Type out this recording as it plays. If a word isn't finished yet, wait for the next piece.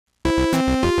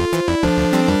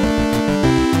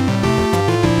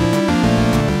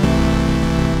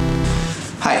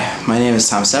name is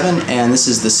Tom7, and this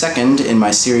is the second in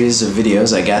my series of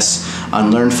videos, I guess,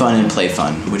 on Learnfun and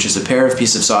Playfun, which is a pair of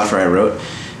pieces of software I wrote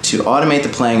to automate the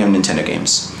playing of Nintendo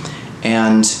games.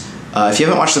 And if you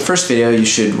haven't watched the first video, you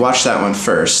should watch that one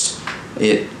first.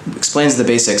 It explains the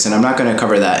basics, and I'm not going to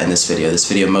cover that in this video. This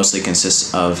video mostly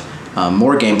consists of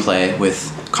more gameplay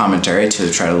with commentary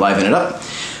to try to liven it up.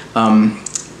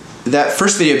 That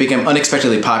first video became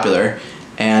unexpectedly popular,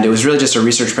 and it was really just a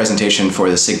research presentation for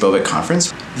the SIGBOVIC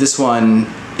conference. This one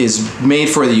is made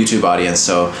for the YouTube audience,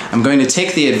 so I'm going to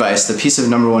take the advice, the piece of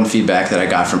 #1 feedback that I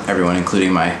got from everyone,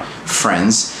 including my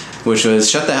friends, which was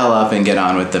shut the hell up and get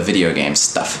on with the video game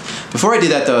stuff. Before I do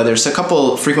that though, there's a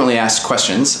couple frequently asked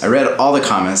questions. I read all the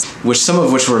comments, some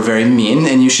of which were very mean,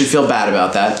 and you should feel bad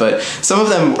about that, but some of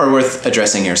them are worth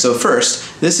addressing here. So first,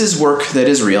 this is work that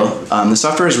is real. The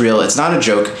software is real, it's not a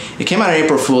joke. It came out on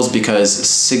April Fool's because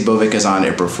SIGBOVIC is on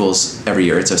April Fool's every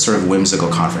year. It's a sort of whimsical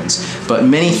conference. But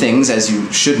many things, as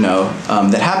you should know,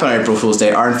 that happen on April Fool's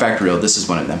Day are in fact real. This is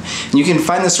one of them. And you can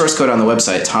find the source code on the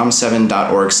website,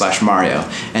 tom7.org/Mario.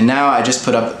 And now I just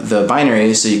put up the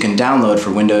binary so you can download for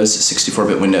Windows,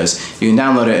 64-bit Windows. You can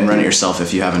download it and run it yourself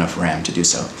if you have enough RAM to do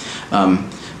so.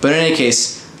 But in any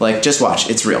case, just watch,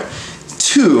 it's real.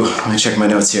 2, let me check my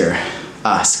notes here.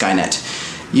 Skynet.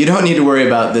 You don't need to worry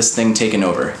about this thing taking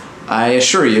over. I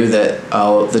assure you that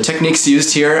the techniques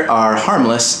used here are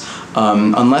harmless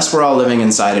unless we're all living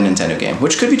inside a Nintendo game,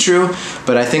 which could be true,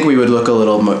 but I think we would look a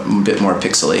little bit more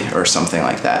pixely or something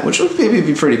like that, which would maybe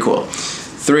be pretty cool.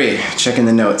 3, checking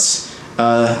the notes.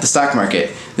 The stock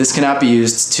market. This cannot be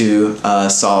used to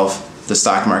solve the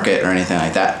stock market or anything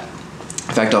like that.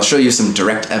 In fact, I'll show you some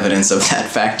direct evidence of that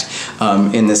fact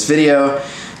in this video.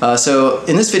 So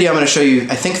in this video I'm going to show you,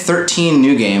 I think, 13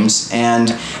 new games,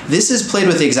 and this is played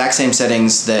with the exact same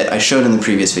settings that I showed in the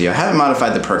previous video. I haven't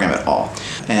modified the program at all.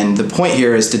 And the point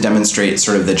here is to demonstrate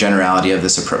sort of the generality of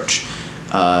this approach.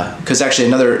 Because actually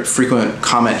another frequent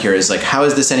comment here is how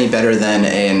is this any better than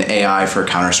an AI for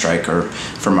Counter-Strike or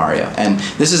for Mario? And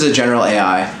this is a general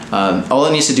AI. All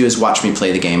it needs to do is watch me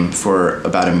play the game for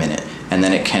about a minute, and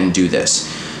then it can do this.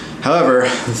 However,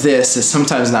 this is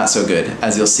sometimes not so good,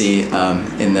 as you'll see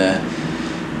in the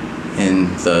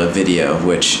video,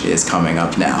 which is coming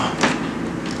up now.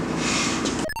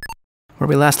 Where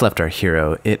we last left our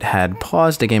hero, it had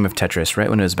paused a game of Tetris right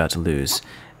when it was about to lose,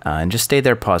 and just stayed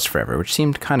there paused forever, which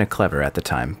seemed kind of clever at the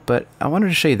time, but I wanted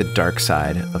to show you the dark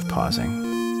side of pausing.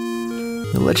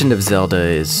 The Legend of Zelda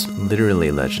is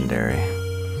literally legendary,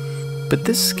 but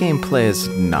this gameplay is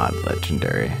not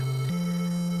legendary.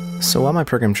 So while my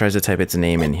program tries to type its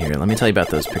name in here, let me tell you about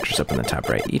those pictures up in the top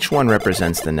right. Each one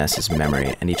represents the NES's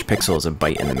memory, and each pixel is a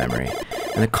byte in the memory.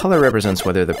 And the color represents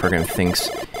whether the program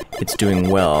thinks it's doing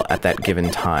well at that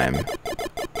given time,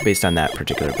 based on that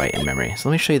particular byte in memory. So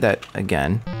let me show you that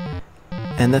again.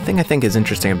 And the thing I think is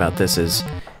interesting about this is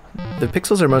the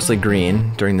pixels are mostly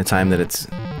green during the time that it's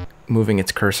moving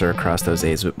its cursor across those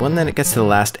A's, but when then it gets to the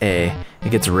last A, it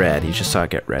gets red. You just saw it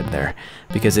get red there,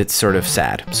 because it's sort of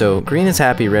sad. So green is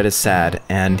happy, red is sad,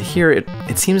 and here it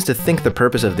seems to think the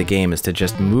purpose of the game is to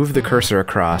just move the cursor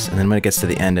across, and then when it gets to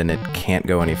the end and it can't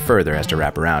go any further, it has to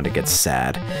wrap around, it gets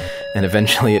sad. And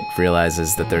eventually it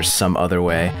realizes that there's some other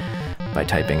way by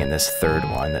typing in this third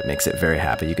one that makes it very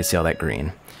happy. You can see all that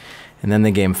green. And then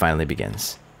the game finally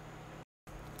begins.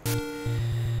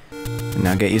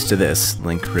 Now get used to this.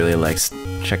 Link really likes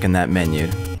checking that menu,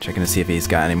 checking to see if he's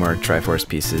got any more Triforce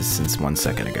pieces since 1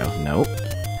 second ago. Nope.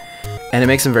 And it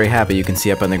makes him very happy. You can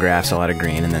see up on the graphs a lot of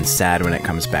green, and then sad when it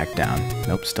comes back down.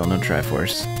 Nope, still no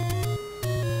Triforce.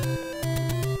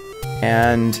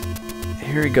 And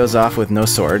here he goes off with no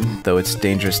sword, though it's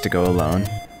dangerous to go alone.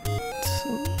 It's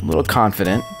a little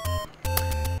confident.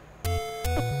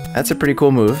 That's a pretty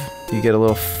cool move. You get a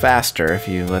little faster if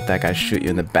you let that guy shoot you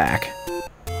in the back.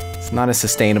 It's not a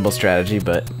sustainable strategy,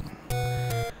 but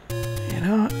you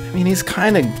know, I mean, he's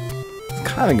kind of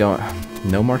going.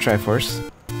 No more Triforce.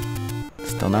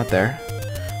 Still not there.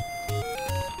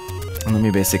 And let me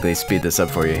basically speed this up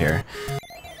for you here.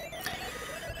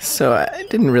 So I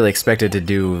didn't really expect it to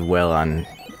do well on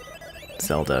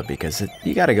Zelda because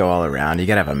you got to go all around. You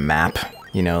got to have a map,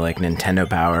 you know, like Nintendo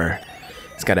Power.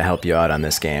 It's got to help you out on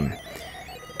this game.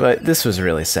 But this was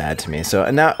really sad to me. So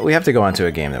now we have to go on to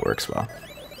a game that works well.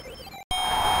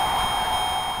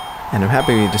 And I'm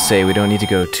happy to say we don't need to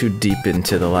go too deep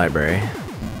into the library.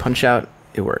 Punch Out,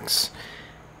 it works.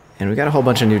 And we got a whole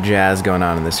bunch of new jazz going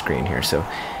on the screen here. So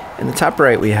in the top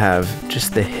right, we have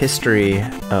just the history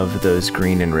of those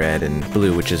green and red and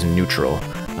blue, which is neutral.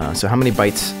 So how many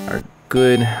bytes are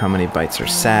good, how many bytes are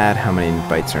sad, how many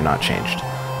bytes are not changed.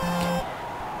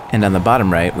 And on the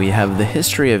bottom right, we have the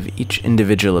history of each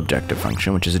individual objective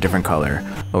function, which is a different color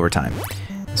over time.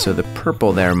 So the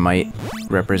purple there might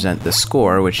represent the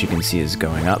score, which you can see is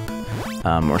going up,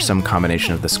 or some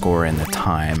combination of the score and the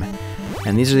time.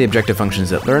 And these are the objective functions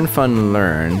that Learnfun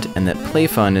learned, and that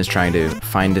Playfun is trying to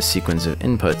find a sequence of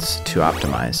inputs to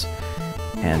optimize.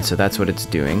 And so that's what it's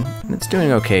doing. And it's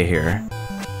doing okay here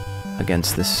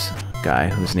against this guy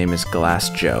whose name is Glass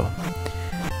Joe.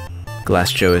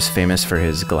 Glass Joe is famous for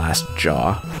his glass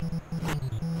jaw,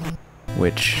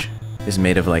 which is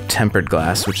made of like tempered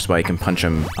glass, which is why you can punch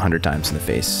him 100 times in the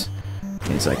face.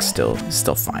 And he's like still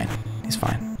fine. He's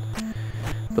fine.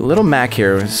 But little Mac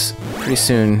here was pretty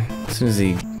soon, as soon as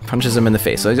he punches him in the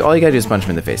face. So all you gotta do is punch him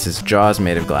in the face. His jaw is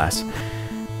made of glass.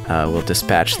 We'll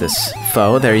dispatch this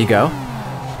foe. There you go.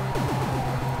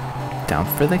 Down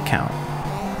for the count.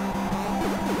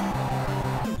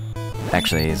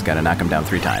 Actually, he's got to knock him down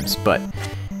 3 times, but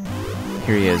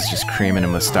here he is just creaming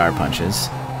him with star punches.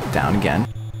 Down again.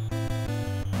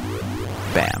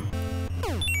 Bam.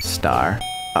 Star.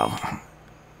 Oh.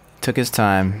 Took his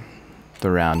time.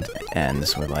 The round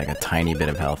ends with like a tiny bit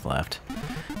of health left.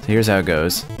 So here's how it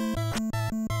goes.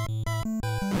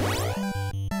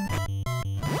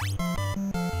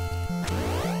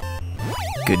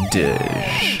 Good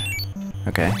dish.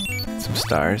 Okay, some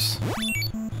stars.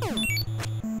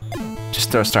 Just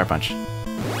throw a star punch.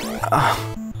 Oh,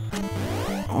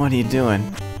 what are you doing?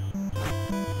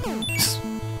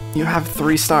 You have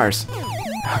 3 stars.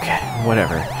 Okay,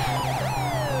 whatever.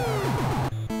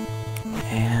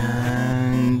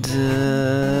 And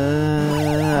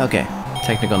okay,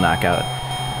 technical knockout.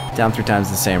 Down 3 times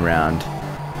the same round.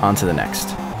 On to the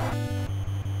next.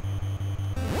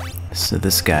 So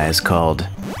this guy is called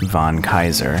Von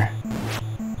Kaiser,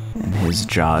 and his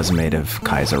jaw is made of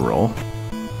Kaiser roll.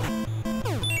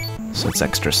 So it's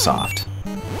extra soft.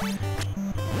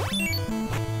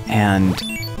 And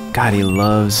God, he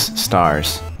loves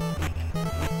stars.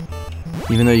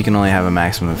 Even though you can only have a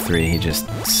maximum of 3, he just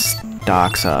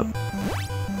stocks up.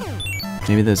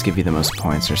 Maybe those give you the most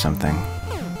points or something.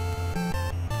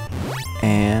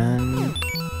 And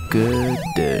good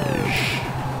dish.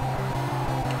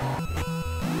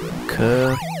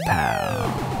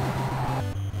 Kapow.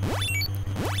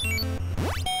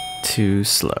 Too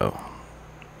slow.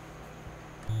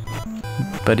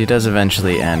 But he does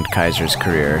eventually end Kaiser's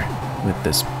career with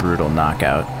this brutal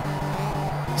knockout.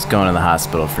 He's going to the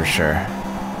hospital for sure.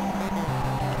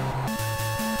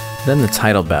 Then the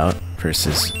title bout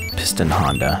versus Piston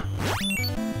Honda.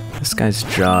 This guy's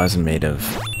jaw is made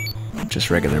of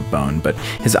just regular bone, but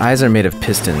his eyes are made of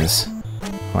pistons.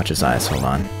 Watch his eyes, hold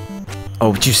on.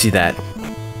 Oh, did you see that?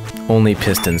 Only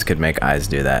pistons could make eyes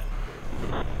do that.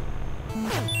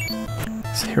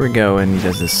 So here we go, and he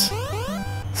does this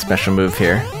special move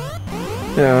here.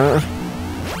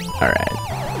 Alright.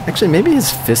 Actually, maybe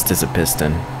his fist is a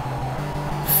piston.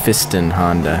 Fistin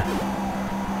Honda.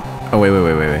 Oh, wait.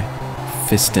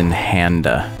 Fistin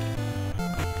Handa.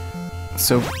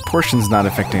 So, portions not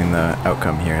affecting the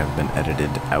outcome here have been edited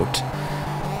out.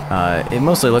 It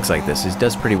mostly looks like this. It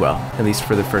does pretty well, at least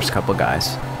for the first couple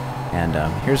guys. And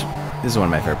this is one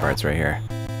of my favorite parts right here.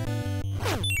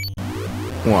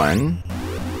 1,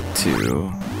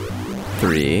 2,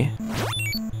 3,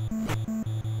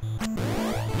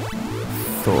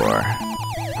 4,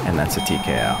 and that's a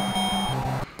TKO.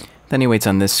 Then he waits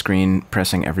on this screen,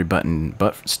 pressing every button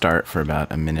but start for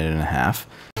about a minute and a half.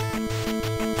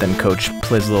 Then Coach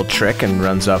plays a little trick and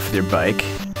runs off with your bike.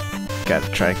 Gotta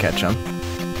try to catch him.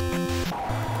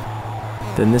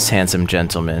 Then this handsome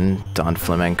gentleman, Don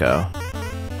Flamenco,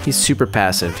 he's super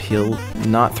passive. He'll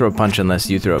not throw a punch unless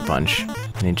you throw a punch.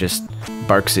 And he just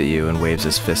barks at you and waves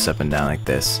his fists up and down like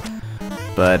this.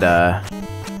 But,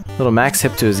 little Mac's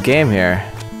hip to his game here.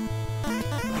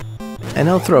 And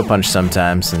he'll throw a punch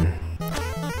sometimes, and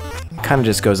kind of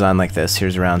just goes on like this.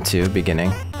 Here's round 2,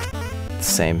 beginning.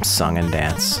 Same song and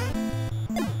dance.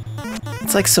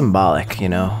 It's like symbolic, you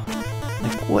know?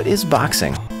 Like, what is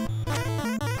boxing?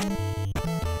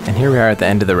 And here we are at the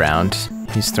end of the round.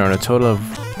 He's thrown a total of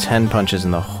 10 punches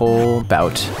in the whole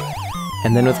bout.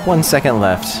 And then with 1 second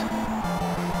left,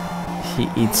 he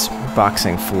eats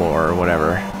boxing floor or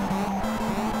whatever.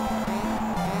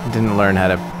 He didn't learn how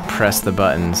to press the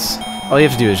buttons. All you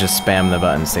have to do is just spam the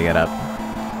buttons to get up.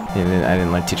 I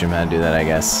didn't like teach him how to do that, I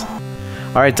guess.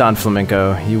 Alright, Don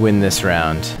Flamenco, you win this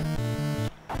round.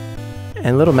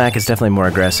 And Little Mac is definitely more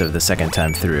aggressive the second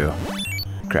time through.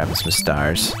 Grabbing some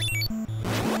stars.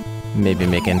 Maybe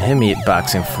making him eat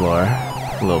boxing floor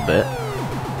a little bit.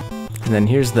 And then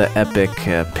here's the epic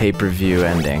pay-per-view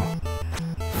ending.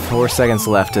 4 seconds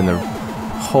left in the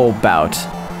whole bout.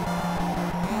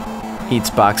 eats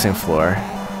boxing floor.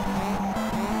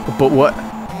 But what?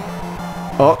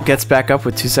 Oh, gets back up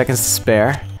with 2 seconds to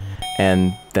spare.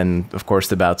 And then, of course,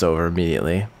 the bout's over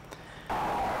immediately.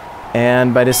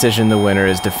 And by decision, the winner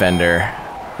is Defender,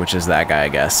 which is that guy, I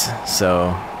guess.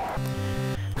 So,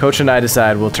 Coach and I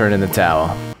decide we'll turn in the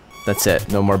towel. That's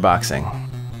it, no more boxing.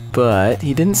 But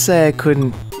he didn't say I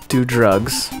couldn't do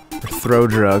drugs, or throw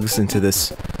drugs into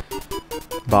this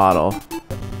bottle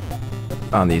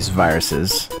on these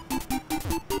viruses.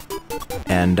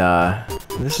 And,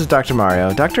 this is Dr.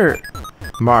 Mario. Dr.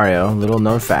 Mario, little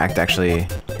known fact, actually,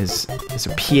 is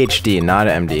a PhD, not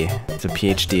an MD. It's a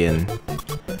PhD in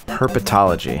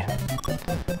herpetology,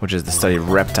 which is the study of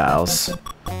reptiles,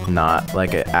 not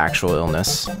like an actual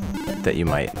illness that you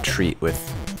might treat with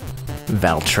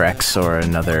Valtrex or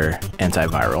another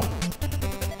antiviral.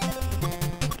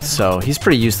 So he's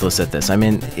pretty useless at this. I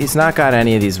mean, he's not got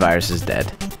any of these viruses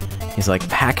dead. He's like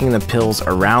packing the pills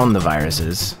around the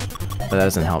viruses, but that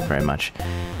doesn't help very much.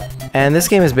 And this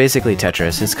game is basically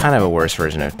Tetris. It's kind of a worse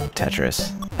version of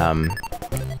Tetris.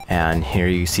 And here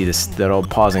you see that old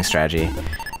pausing strategy.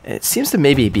 It seems to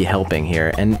maybe be helping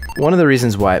here, and one of the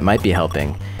reasons why it might be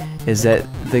helping is that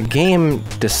the game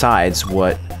decides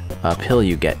what pill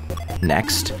you get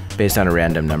next based on a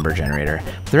random number generator.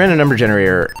 The random number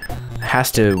generator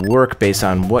has to work based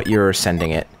on what you're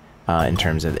sending it in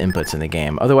terms of inputs in the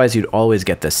game. Otherwise, you'd always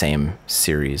get the same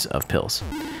series of pills.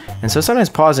 And so sometimes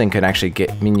pausing can actually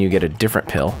mean you get a different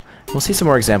pill. We'll see some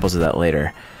more examples of that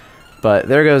later. But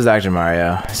there goes Dr.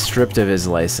 Mario, stripped of his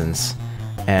license,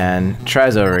 and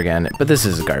tries over again. But this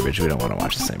is garbage. We don't want to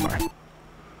watch this anymore.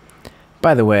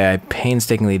 By the way, I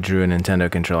painstakingly drew a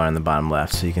Nintendo controller on the bottom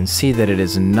left, so you can see that it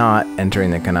is not entering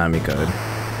the Konami code.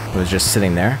 It was just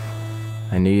sitting there.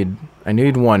 I knew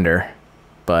you'd wonder,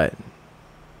 but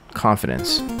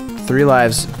confidence. 3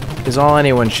 lives is all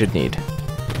anyone should need.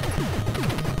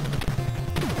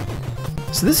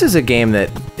 So this is a game that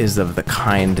is of the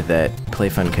kind that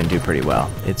Playfun can do pretty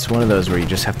well. It's one of those where you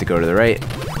just have to go to the right,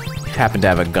 you happen to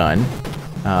have a gun,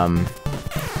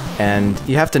 and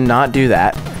you have to not do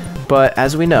that. But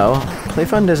as we know,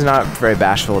 Playfun is not very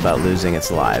bashful about losing its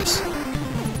lives.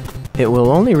 It will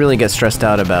only really get stressed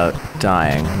out about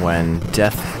dying when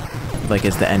death, like,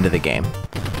 is the end of the game.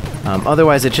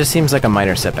 Otherwise, it just seems like a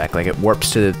minor setback, like it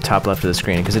warps to the top left of the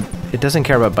screen, because it doesn't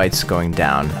care about bytes going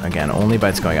down. Again, only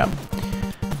bytes going up.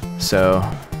 So,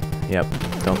 yep,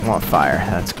 don't want fire.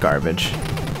 That's garbage.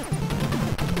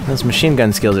 Those machine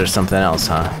gun skills are something else,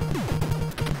 huh?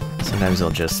 Sometimes they'll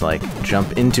just, like,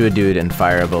 jump into a dude and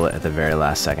fire a bullet at the very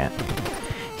last second.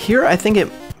 Here, I think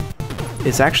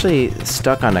it's actually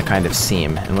stuck on a kind of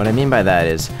seam, and what I mean by that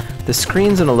is the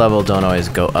screens in a level don't always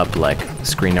go up like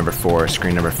screen number 4,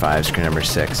 screen number 5, screen number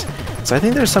 6. So I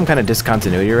think there's some kind of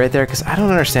discontinuity right there, because I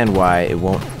don't understand why it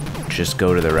won't just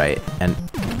go to the right, and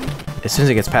as soon as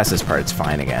it gets past this part, it's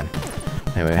fine again.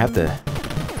 Anyway, we have to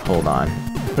hold on.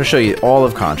 I'm going to show you all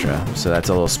of Contra, so that's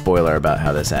a little spoiler about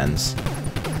how this ends.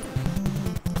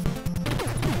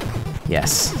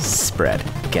 Yes, spread.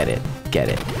 Get it. Get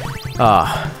it.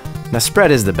 Ah, now spread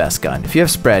is the best gun. If you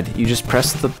have spread, you just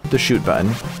press the shoot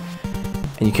button,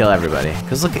 and you kill everybody.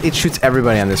 Because look, it shoots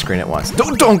everybody on the screen at once.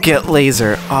 Don't get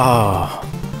laser! Oh.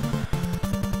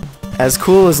 As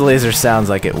cool as laser sounds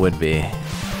like it would be,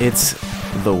 it's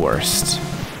the worst.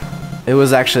 It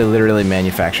was actually literally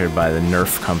manufactured by the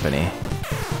Nerf company.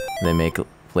 They make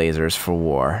lasers for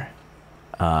war.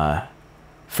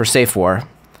 For safe war.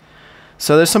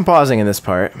 So there's some pausing in this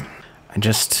part. I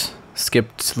just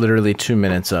skipped literally 2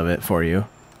 minutes of it for you.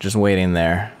 Just waiting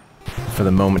there for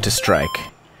the moment to strike.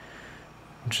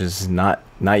 Which is not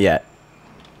yet.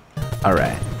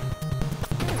 Alright.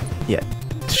 Yeah.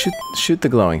 Shoot the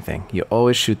glowing thing. You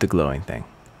always shoot the glowing thing.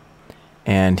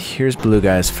 And here's Blue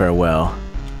Guy's farewell.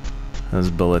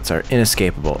 Those bullets are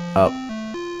inescapable. Oh.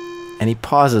 And he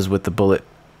pauses with the bullet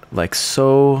like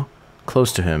so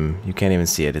close to him, you can't even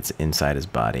see it. It's inside his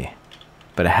body.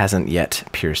 But it hasn't yet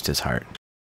pierced his heart.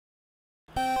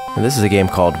 And this is a game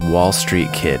called Wall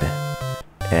Street Kid.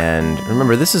 And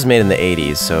remember, this is made in the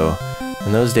 80s, so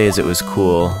in those days it was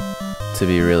cool to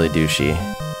be really douchey.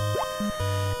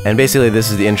 And basically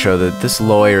this is the intro that this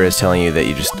lawyer is telling you that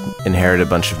you just inherit a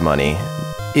bunch of money.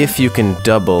 If you can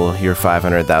double your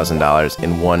 $500,000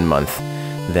 in 1 month,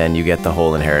 then you get the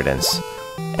whole inheritance.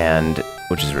 And,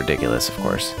 which is ridiculous, of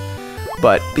course.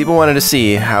 But people wanted to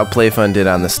see how Playfun did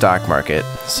on the stock market,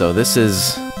 so this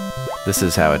is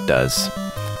how it does.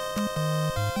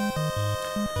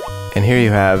 And here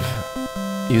you have,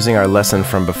 using our lesson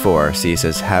from before, see, it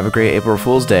says, have a great April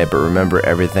Fool's Day, but remember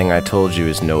everything I told you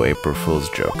is no April Fool's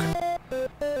joke.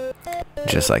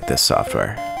 Just like this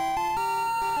software.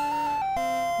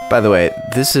 By the way,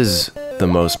 this is the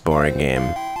most boring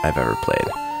game I've ever played.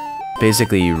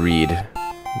 Basically, you read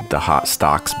the hot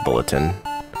stocks bulletin,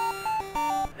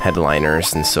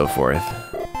 headliners, and so forth.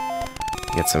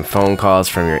 You get some phone calls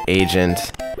from your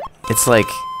agent. It's like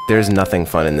there's nothing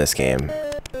fun in this game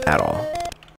at all.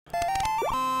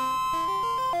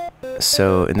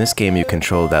 So in this game, you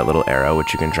control that little arrow,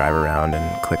 which you can drive around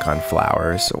and click on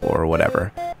flowers or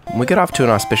whatever. When we get off to an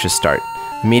auspicious start,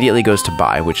 immediately goes to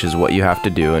buy, which is what you have to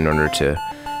do in order to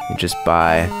just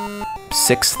buy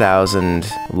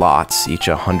 6,000 lots, each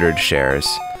 100 shares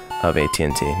of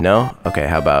AT&T. No? Okay,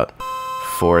 how about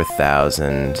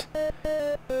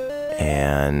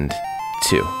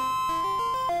 4,002?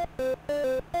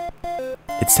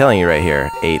 It's telling you right here,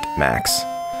 8 max.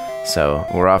 So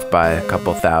we're off by a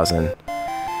couple thousand.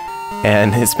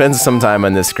 And it spends some time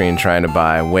on this screen trying to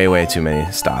buy way too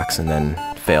many stocks and then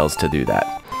fails to do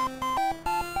that.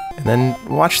 And then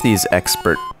watch these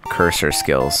expert cursor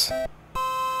skills.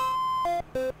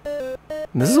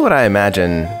 This is what I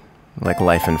imagine like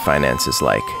life and finance is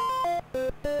like.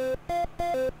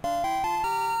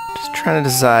 Just trying to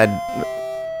decide,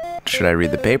 should I read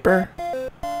the paper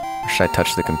or should I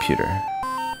touch the computer?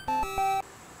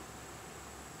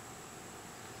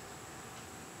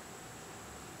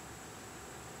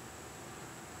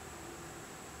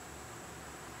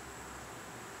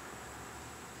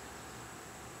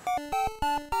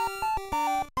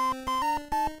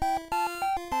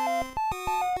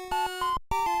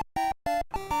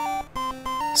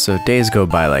 So days go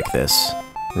by like this,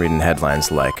 reading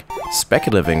headlines like,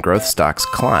 speculative and growth stocks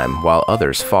climb while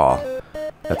others fall.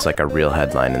 That's like a real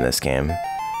headline in this game.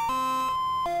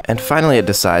 And finally it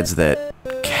decides that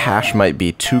cash might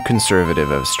be too conservative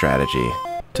of a strategy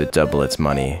to double its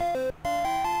money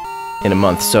in a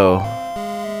month, so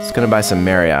it's gonna buy some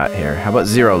Marriott here. How about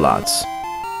 0 lots?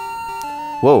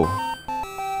 Whoa,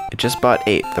 it just bought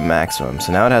 8, the maximum,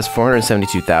 so now it has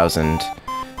 472,000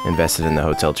 invested in the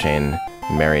hotel chain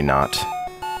Marry Not.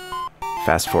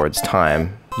 Fast forwards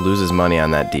time, loses money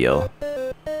on that deal.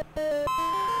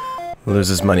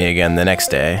 Loses money again the next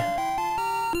day.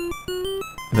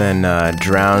 Then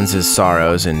drowns his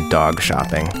sorrows in dog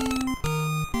shopping.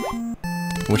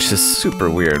 Which is super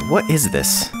weird. What is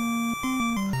this?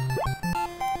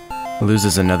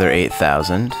 Loses another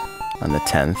 8,000 on the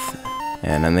 10th,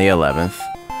 and on the 11th,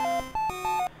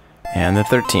 and the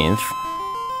 13th.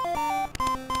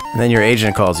 And then your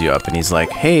agent calls you up and he's like,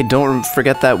 hey, don't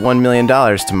forget that $1 million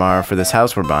tomorrow for this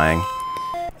house we're buying.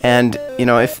 And, you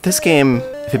know, if this game,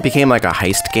 if it became like a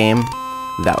heist game,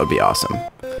 that would be awesome.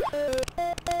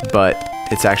 But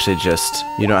it's actually just,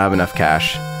 you don't have enough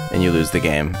cash and you lose the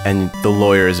game. And the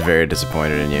lawyer is very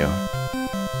disappointed in you.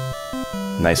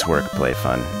 Nice work,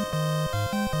 Playfun.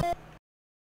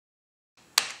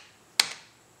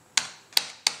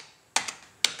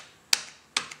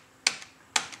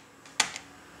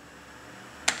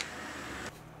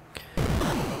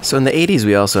 So in the 80s,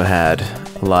 we also had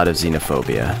a lot of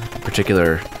xenophobia. In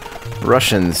particular,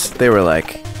 Russians, they were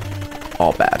like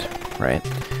all bad, right?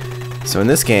 So in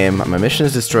this game, my mission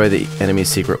is to destroy the enemy's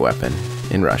secret weapon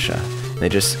in Russia. They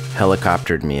just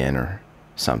helicoptered me in or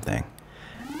something.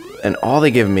 And all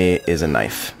they give me is a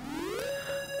knife.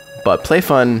 But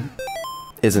Playfun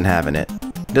isn't having it.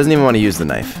 He doesn't even want to use the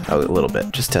knife a little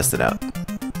bit. Just test it out.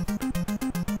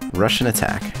 Russian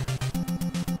attack.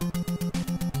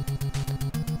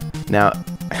 Now,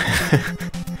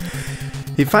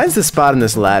 he finds the spot in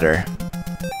this ladder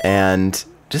and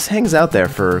just hangs out there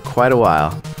for quite a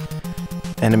while.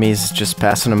 Enemies just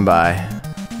passing him by.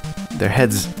 Their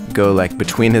heads go like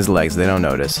between his legs, they don't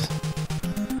notice.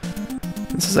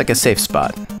 This is like a safe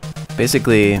spot.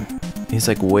 Basically, he's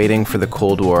like waiting for the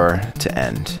Cold War to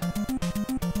end.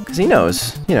 Because he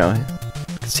knows, you know,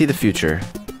 he can see the future.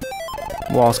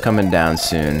 Wall's coming down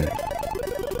soon.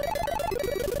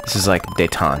 This is like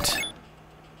détente.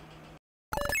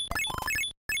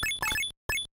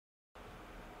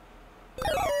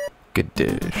 Good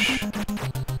douche.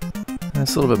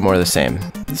 That's a little bit more of the same.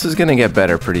 This is gonna get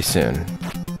better pretty soon.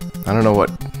 I don't know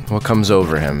what comes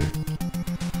over him.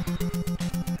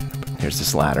 Here's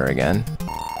this ladder again.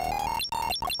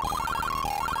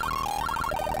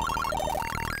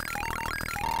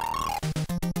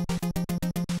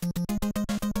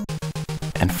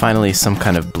 And finally, some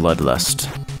kind of bloodlust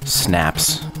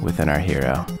snaps within our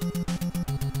hero.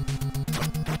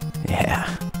 Yeah.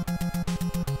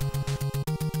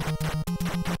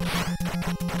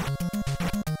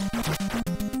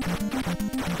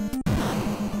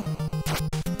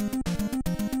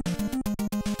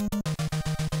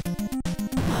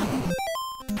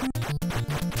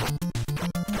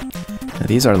 Now,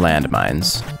 these are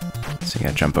landmines. So you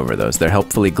gotta jump over those. They're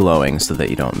helpfully glowing so that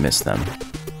you don't miss them.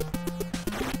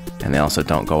 And they also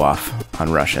don't go off on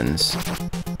Russians.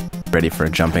 Ready for a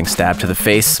jumping stab to the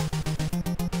face.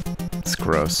 It's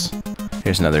gross.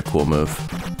 Here's another cool move.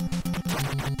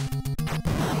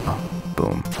 Oh,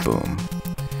 boom, boom.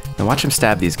 Now watch him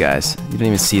stab these guys. You don't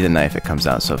even see the knife, it comes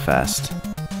out so fast.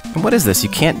 And what is this? You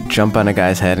can't jump on a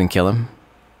guy's head and kill him?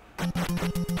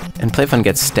 And Playfun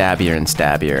gets stabbier and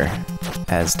stabbier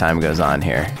as time goes on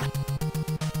here.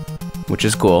 Which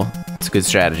is cool. It's a good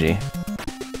strategy.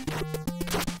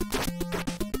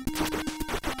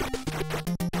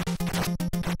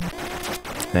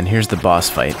 Then here's the boss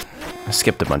fight. I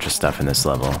skipped a bunch of stuff in this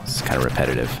level. It's kind of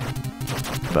repetitive.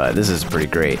 But this is pretty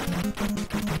great.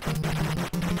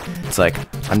 It's like,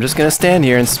 I'm just gonna stand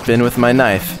here and spin with my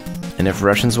knife. And if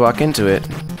Russians walk into it,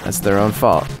 that's their own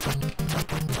fault.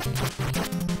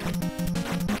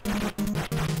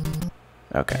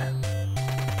 Okay.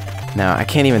 Now, I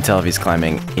can't even tell if he's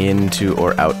climbing into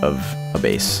or out of a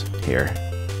base here.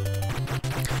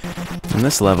 In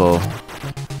this level,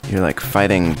 you're like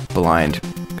fighting blind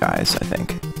guys, I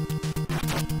think.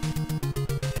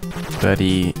 But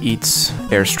he eats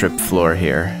airstrip floor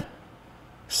here.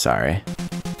 Sorry.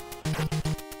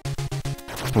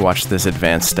 Watch this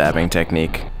advanced stabbing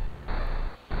technique.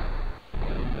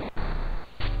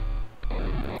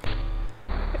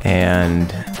 And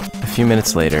a few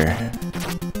minutes later,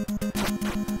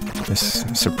 this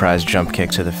surprise jump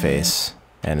kick to the face,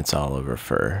 and it's all over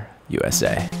for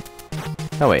USA.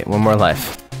 Oh wait, one more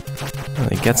life. Well,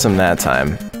 he gets him that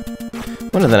time.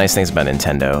 One of the nice things about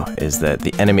Nintendo is that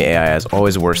the enemy AI is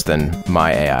always worse than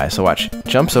my AI. So watch,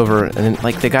 jumps over, and then,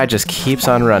 like, the guy just keeps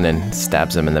on running,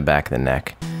 stabs him in the back of the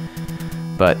neck.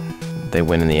 But they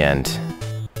win in the end.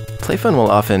 Playfun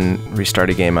will often restart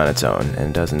a game on its own, and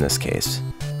it does in this case.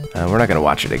 We're not going to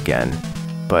watch it again,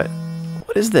 but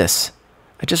what is this?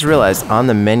 I just realized on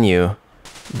the menu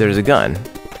there's a gun,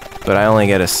 but I only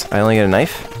get a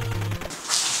knife.